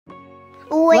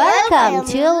Welcome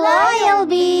to Loyal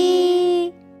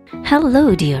Bee!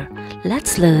 Hello dear,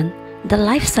 let's learn the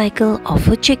life cycle of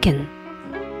a chicken.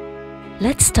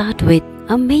 Let's start with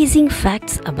amazing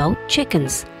facts about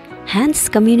chickens. Hens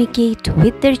communicate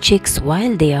with their chicks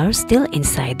while they are still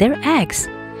inside their eggs.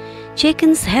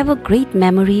 Chickens have a great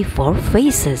memory for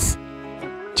faces.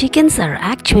 Chickens are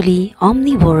actually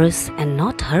omnivorous and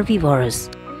not herbivorous.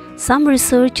 Some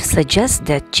research suggests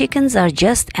that chickens are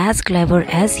just as clever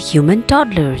as human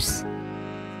toddlers.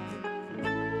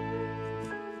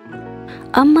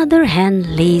 A mother hen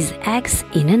lays eggs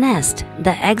in a nest.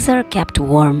 The eggs are kept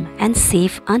warm and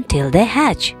safe until they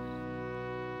hatch.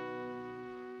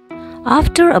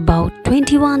 After about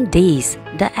 21 days,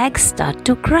 the eggs start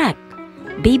to crack.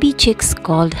 Baby chicks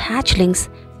called hatchlings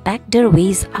peck their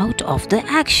ways out of the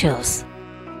eggshells.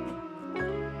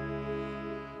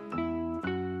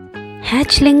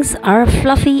 Hatchlings are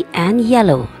fluffy and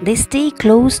yellow. They stay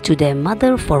close to their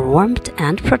mother for warmth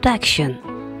and protection.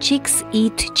 Chicks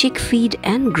eat chick feed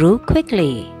and grow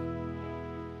quickly.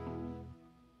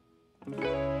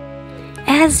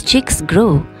 As chicks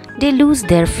grow, they lose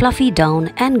their fluffy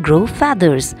down and grow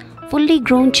feathers. Fully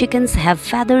grown chickens have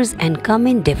feathers and come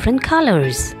in different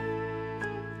colors.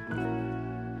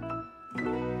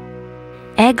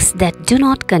 Eggs that do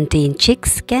not contain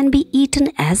chicks can be eaten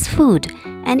as food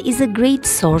and is a great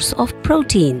source of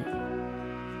protein.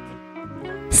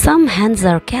 Some hens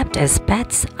are kept as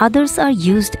pets, others are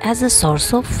used as a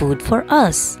source of food for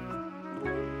us.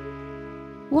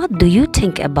 What do you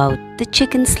think about the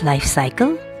chicken's life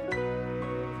cycle?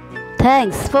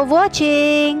 Thanks for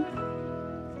watching!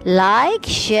 Like,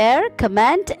 share,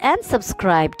 comment and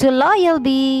subscribe to Loyal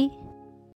Bee.